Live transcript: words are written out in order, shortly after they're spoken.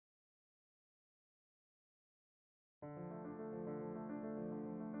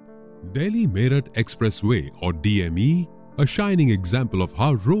Delhi-Meerut Expressway or DME, a shining example of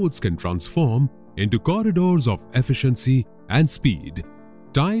how roads can transform into corridors of efficiency and speed.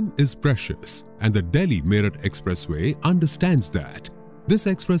 Time is precious, and the Delhi-Meerut Expressway understands that. This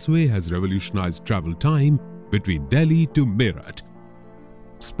expressway has revolutionized travel time between Delhi to Meerut.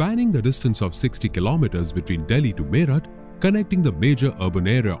 Spanning the distance of 60 kilometers between Delhi to Meerut, connecting the major urban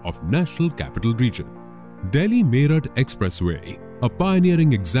area of National Capital Region. Delhi-Meerut Expressway, a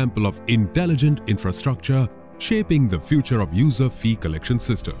pioneering example of intelligent infrastructure shaping the future of user fee collection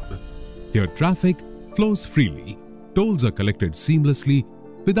system. Here traffic flows freely, tolls are collected seamlessly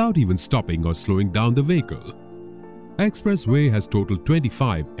without even stopping or slowing down the vehicle. Expressway has total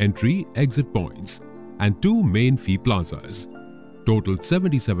 25 entry-exit points and 2 main fee plazas. Total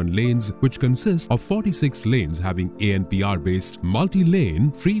 77 lanes, which consist of 46 lanes having ANPR-based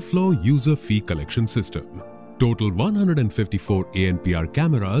multi-lane free-flow user fee collection system. Total 154 ANPR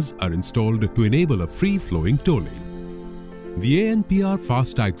cameras are installed to enable a free-flowing tolling. The ANPR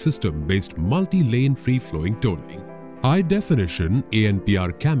FASTag system-based multi-lane free-flowing tolling. High-definition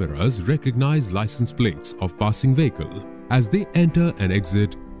ANPR cameras recognize license plates of passing vehicle as they enter and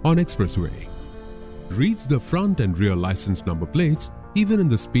exit on expressway. Reads the front and rear license number plates even in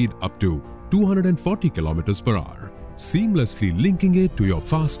the speed up to 240 km per hour, seamlessly linking it to your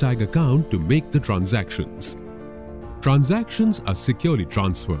FASTag account to make the transactions. Transactions are securely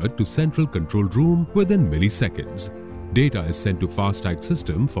transferred to central control room within milliseconds. Data is sent to FASTag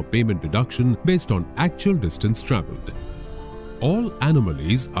system for payment deduction based on actual distance traveled. All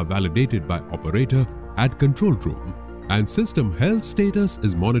anomalies are validated by operator at control room, and system health status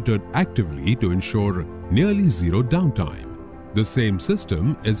is monitored actively to ensure nearly zero downtime. The same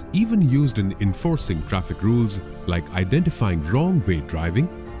system is even used in enforcing traffic rules like identifying wrong way driving,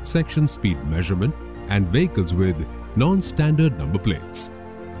 section speed measurement, and vehicles with non-standard number plates.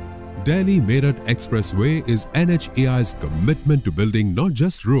 Delhi-Meerut Expressway is NHAI's commitment to building not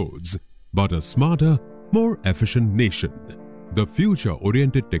just roads, but a smarter, more efficient nation. The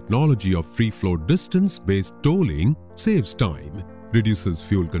future-oriented technology of free-flow distance-based tolling saves time, reduces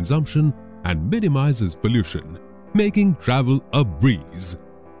fuel consumption, and minimizes pollution, making travel a breeze.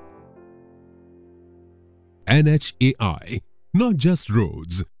 NHAI, not just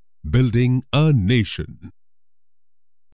roads, building a nation.